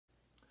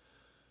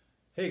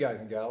Hey guys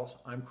and gals,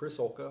 I'm Chris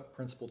Olka,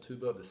 Principal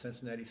Tuba of the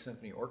Cincinnati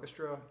Symphony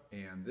Orchestra,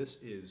 and this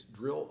is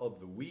Drill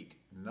of the Week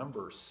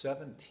number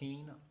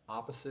 17,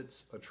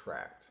 Opposites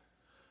Attract.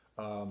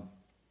 I'll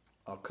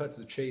cut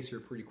to the chase here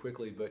pretty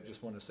quickly, but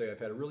just want to say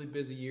I've had a really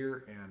busy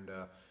year and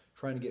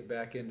trying to get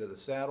back into the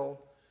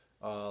saddle.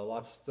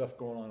 Lots of stuff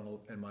going on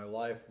in my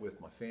life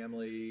with my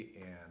family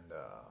and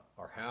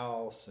our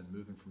house and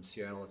moving from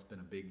Seattle. It's been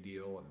a big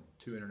deal, and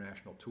 2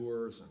 international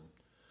tours, and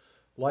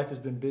life has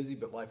been busy,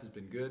 but life has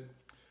been good.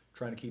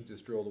 Trying to keep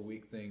this Drill of the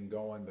Week thing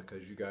going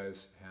because you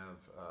guys have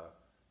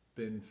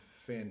been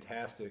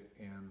fantastic,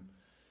 and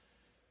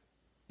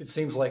it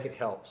seems like it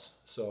helps.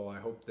 So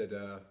I hope that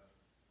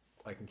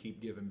I can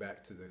keep giving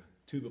back to the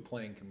tuba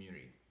playing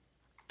community.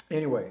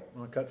 Anyway, I'm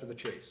going to cut to the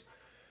chase.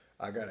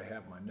 I got to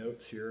have my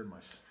notes here and my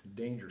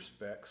danger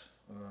specs.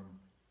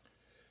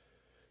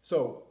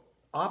 So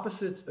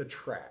opposites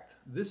attract.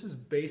 This is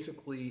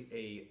basically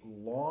a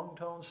long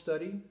tone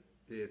study.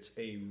 It's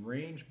a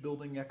range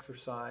building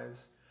exercise.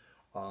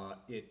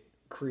 It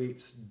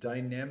creates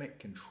dynamic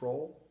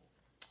control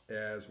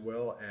as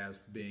well as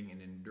being an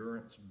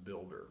endurance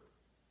builder.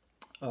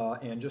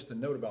 And just a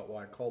note about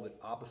why I called it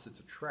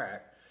opposites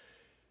attract,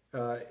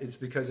 it's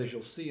because, as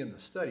you'll see in the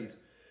studies,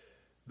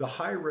 the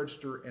high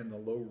register and the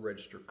low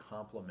register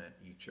complement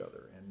each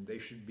other, and they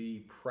should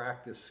be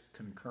practiced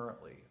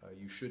concurrently.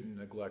 You shouldn't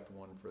neglect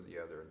one for the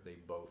other. They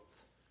both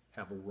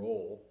have a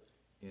role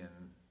in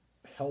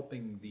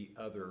helping the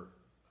other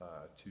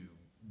to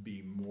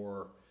be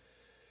more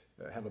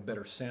have a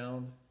better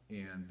sound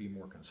and be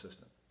more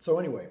consistent. So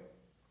anyway,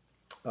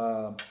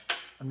 I'm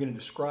going to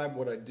describe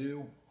what I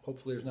do.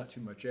 Hopefully there's not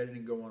too much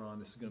editing going on.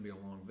 This is going to be a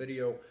long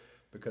video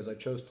because I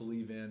chose to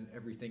leave in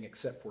everything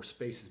except for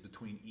spaces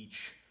between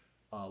each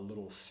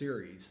little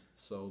series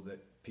so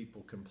that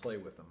people can play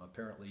with them.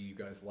 Apparently you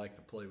guys like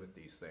to play with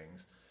these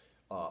things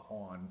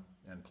on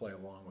and play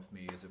along with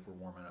me as if we're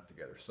warming up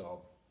together.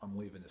 So I'm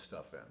leaving this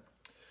stuff in.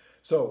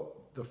 So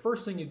the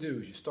first thing you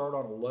do is you start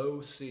on a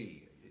low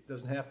C. It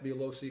doesn't have to be a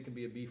low C, it can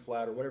be a B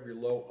flat or whatever your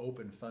low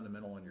open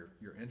fundamental on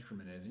your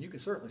instrument is. And you can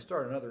certainly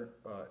start on other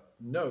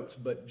notes,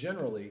 but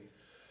generally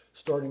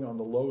starting on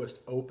the lowest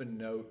open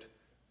note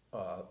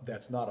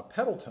that's not a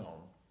pedal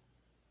tone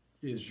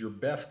is your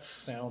best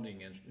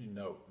sounding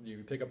note. You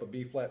can pick up a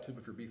B flat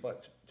tuba if you're a B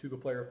flat tuba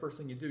player. First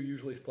thing you do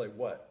usually is play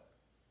what?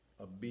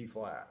 A B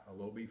flat, a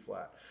low B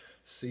flat.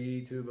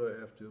 C tuba,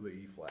 F tuba,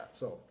 E flat.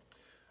 So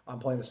I'm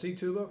playing a C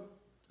tuba.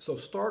 So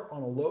start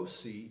on a low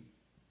C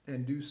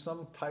and do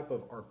some type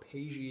of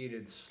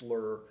arpeggiated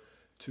slur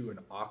to an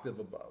octave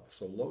above.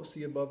 So low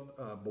C above,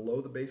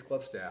 below the bass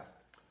clef staff,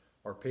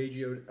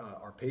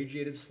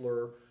 arpeggiated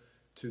slur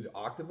to the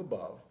octave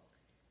above,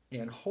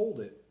 and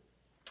hold it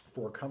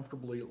for a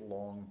comfortably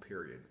long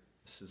period.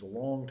 This is a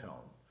long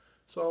tone.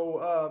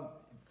 So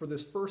for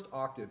this first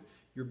octave,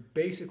 you're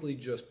basically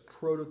just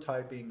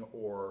prototyping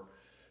or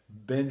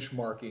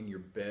benchmarking your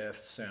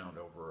best sound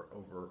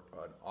over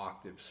an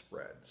octave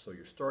spread. So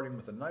you're starting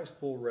with a nice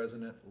full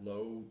resonant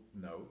low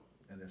note,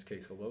 in this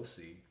case a low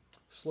C,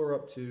 slur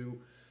up to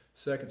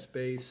second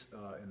space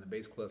in the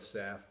bass clef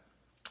staff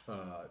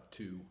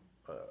to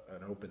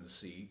an open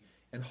C,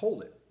 and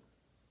hold it.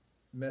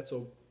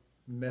 Mezzo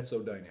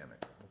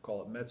dynamic. We'll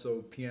call it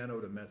mezzo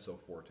piano to mezzo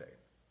forte.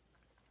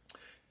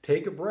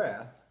 Take a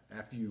breath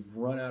after you've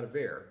run out of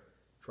air.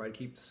 Try to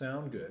keep the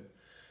sound good.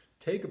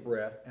 Take a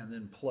breath and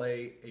then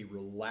play a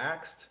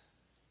relaxed,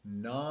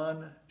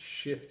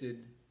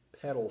 non-shifted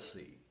pedal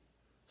C.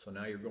 So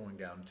now you're going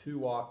down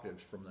 2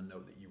 octaves from the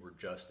note that you were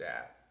just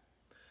at,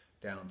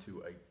 down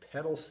to a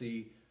pedal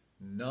C,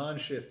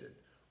 non-shifted.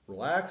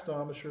 Relaxed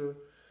embouchure,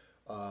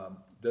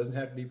 doesn't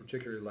have to be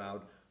particularly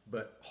loud,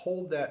 but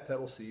hold that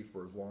pedal C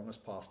for as long as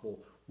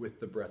possible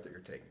with the breath that you're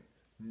taking.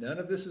 None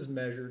of this is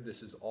measured.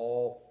 This is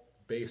all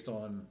based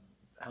on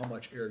how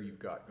much air you've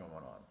got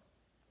going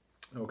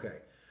on. Okay.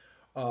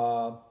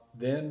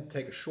 Then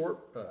take a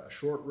short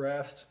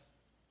rest,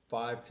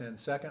 5-10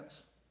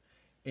 seconds,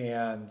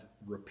 and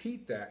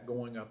repeat that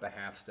going up a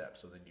half step.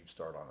 So then you'd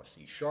start on a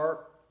C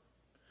sharp,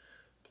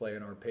 play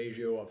an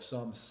arpeggio of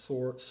some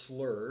sort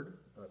slurred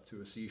up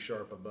to a C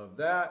sharp above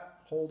that,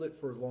 hold it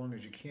for as long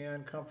as you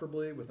can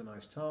comfortably with a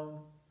nice tone.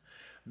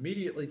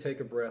 Immediately take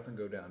a breath and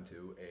go down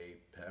to a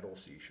pedal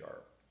C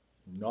sharp,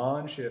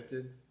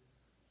 non-shifted,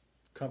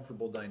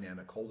 comfortable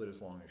dynamic, hold it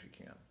as long as you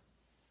can.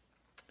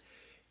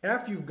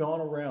 After you've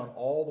gone around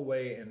all the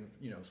way, and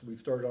so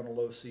we've started on a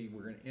low C,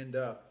 we're going to end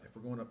up, if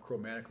we're going up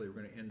chromatically,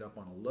 we're going to end up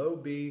on a low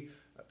B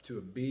up to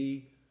a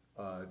B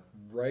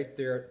right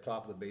there at the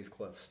top of the bass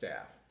clef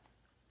staff.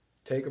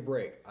 Take a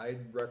break.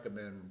 I'd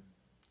recommend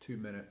 2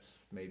 minutes,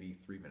 maybe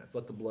 3 minutes.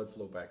 Let the blood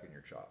flow back in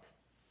your chops.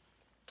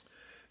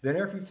 Then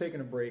after you've taken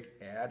a break,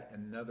 add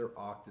another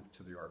octave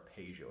to the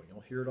arpeggio. And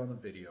you'll hear it on the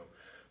video,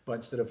 but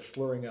instead of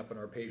slurring up an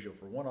arpeggio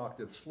for 1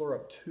 octave, slur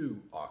up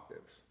 2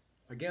 octaves.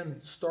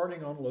 Again,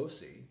 starting on low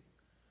C,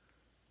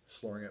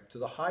 slurring up to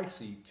the high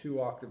C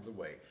 2 octaves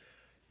away.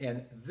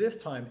 And this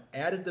time,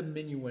 add a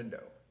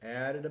diminuendo.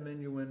 Add a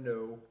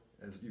diminuendo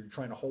as you're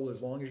trying to hold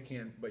as long as you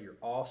can, but you're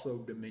also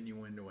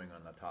diminuendoing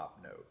on the top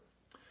note.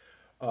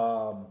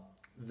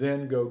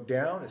 Then go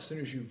down. As soon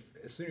as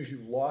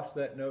you've lost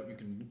that note, you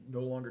can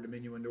no longer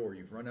diminuendo, or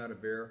you've run out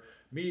of air.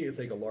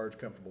 Immediately take a large,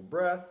 comfortable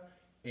breath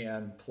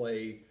and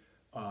play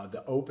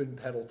the open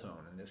pedal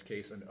tone. In this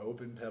case, an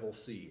open pedal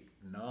C,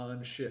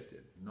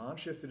 non-shifted.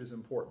 Non-shifted is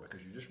important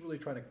because you're just really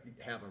trying to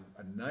have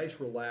a nice,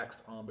 relaxed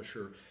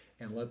embouchure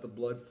and let the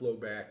blood flow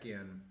back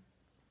in.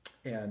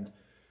 And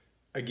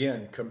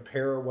again,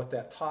 compare what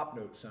that top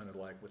note sounded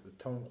like with the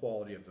tone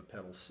quality of the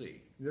pedal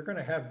C. They're going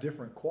to have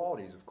different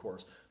qualities, of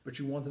course, but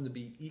you want them to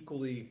be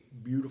equally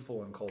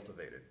beautiful and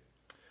cultivated.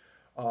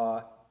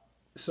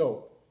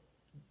 So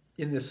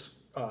in this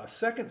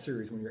second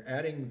series, when you're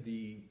adding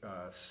the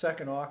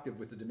second octave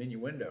with the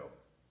diminuendo,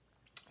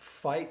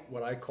 fight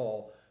what I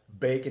call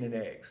bacon and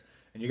eggs.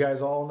 And you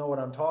guys all know what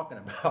I'm talking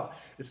about.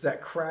 It's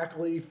that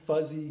crackly,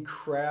 fuzzy,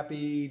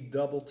 crappy,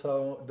 double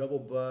tone, double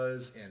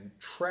buzz, and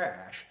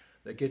trash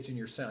that gets in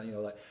your sound. You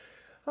know, like,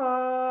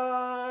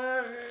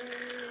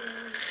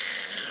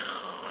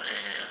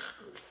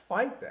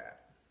 fight that.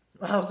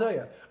 I'll tell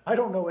you, I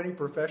don't know any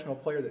professional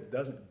player that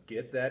doesn't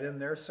get that in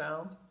their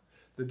sound.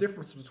 The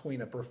difference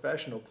between a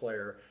professional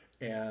player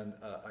and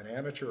an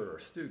amateur or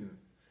a student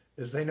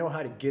is they know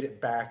how to get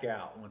it back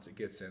out once it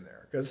gets in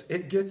there, because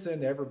it gets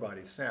into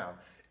everybody's sound.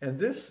 And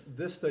this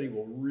study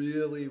will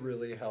really,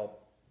 really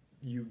help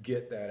you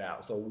get that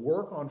out. So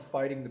work on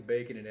fighting the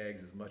bacon and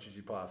eggs as much as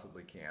you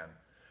possibly can.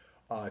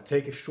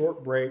 Take a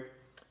short break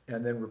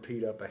and then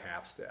repeat up a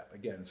half step.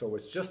 Again, so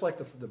it's just like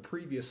the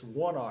previous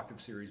 1 octave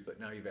series,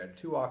 but now you've added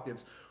 2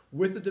 octaves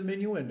with the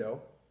diminuendo.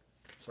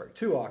 Sorry,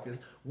 2 octaves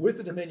with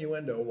the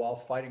diminuendo while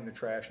fighting the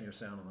trash in your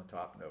sound on the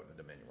top note in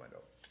the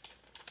diminuendo.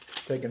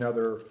 Take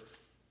another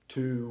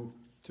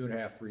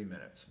 2.5, 3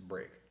 minutes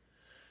break.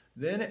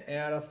 Then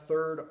add a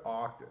 3rd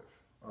octave.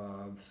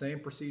 Same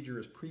procedure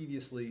as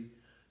previously.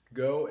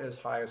 Go as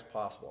high as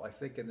possible. I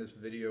think in this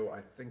video,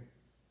 I think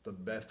the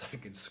best I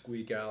could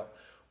squeak out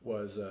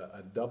was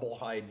a double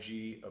high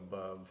G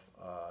above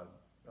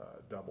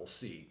double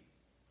C.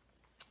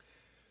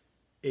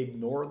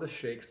 Ignore the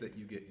shakes that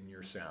you get in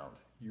your sound.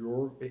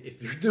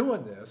 If you're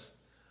doing this,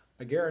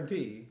 I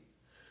guarantee,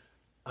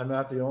 I'm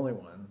not the only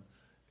one,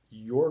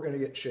 you're going to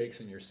get shakes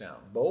in your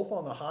sound, both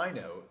on the high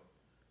note,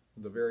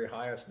 the very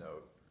highest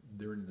note,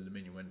 during the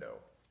diminuendo.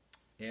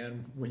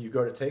 And when you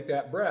go to take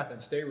that breath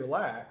and stay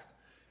relaxed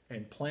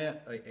and plant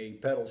a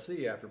pedal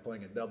C after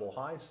playing a double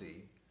high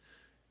C,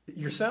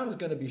 your sound is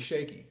going to be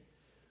shaky.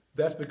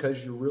 That's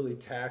because you're really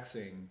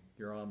taxing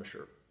your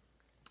embouchure.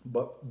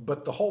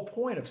 But the whole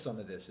point of some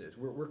of this is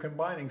we're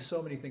combining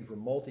so many things. We're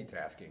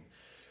multitasking.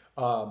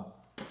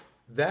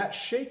 That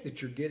shake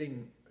that you're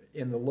getting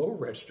in the low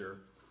register,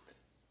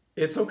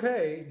 it's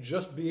okay.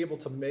 Just be able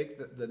to make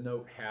the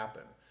note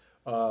happen.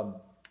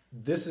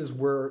 This is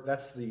where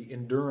that's the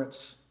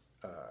endurance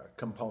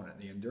component,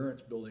 the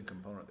endurance building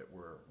component that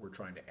we're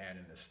trying to add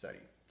in this study.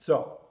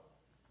 So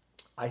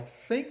I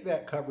think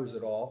that covers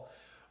it all.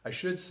 I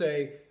should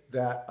say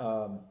that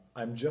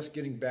I'm just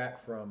getting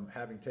back from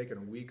having taken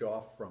a week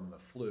off from the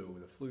flu.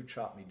 The flu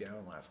chopped me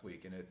down last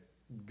week and it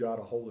got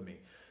a hold of me.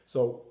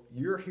 So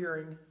you're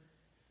hearing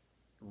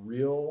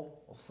real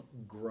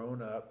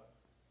grown-up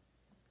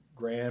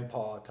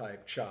grandpa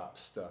type chop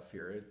stuff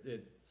here.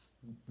 It's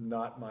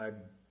not my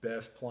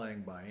best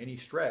playing by any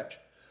stretch,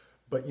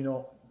 but you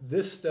know,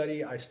 this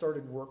study I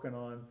started working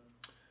on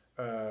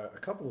a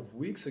couple of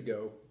weeks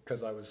ago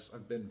because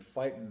I've been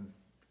fighting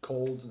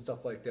colds and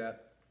stuff like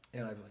that,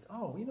 and I was like,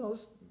 oh, you know,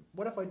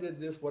 what if I did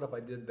this? What if I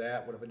did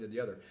that? What if I did the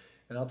other?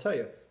 And I'll tell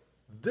you,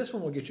 this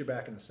one will get you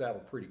back in the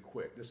saddle pretty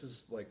quick. This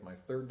is like my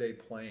 3rd day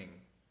playing,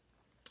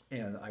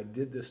 and I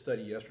did this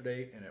study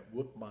yesterday, and it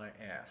whooped my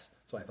ass.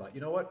 So I thought,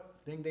 you know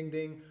what? Ding, ding,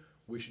 ding.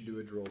 We should do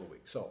a drill of the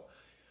week. So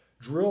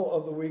drill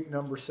of the week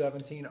number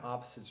 17,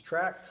 opposites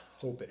tracked.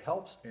 Hope it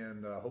helps,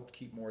 and hope to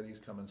keep more of these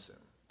coming soon.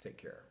 Take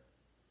care.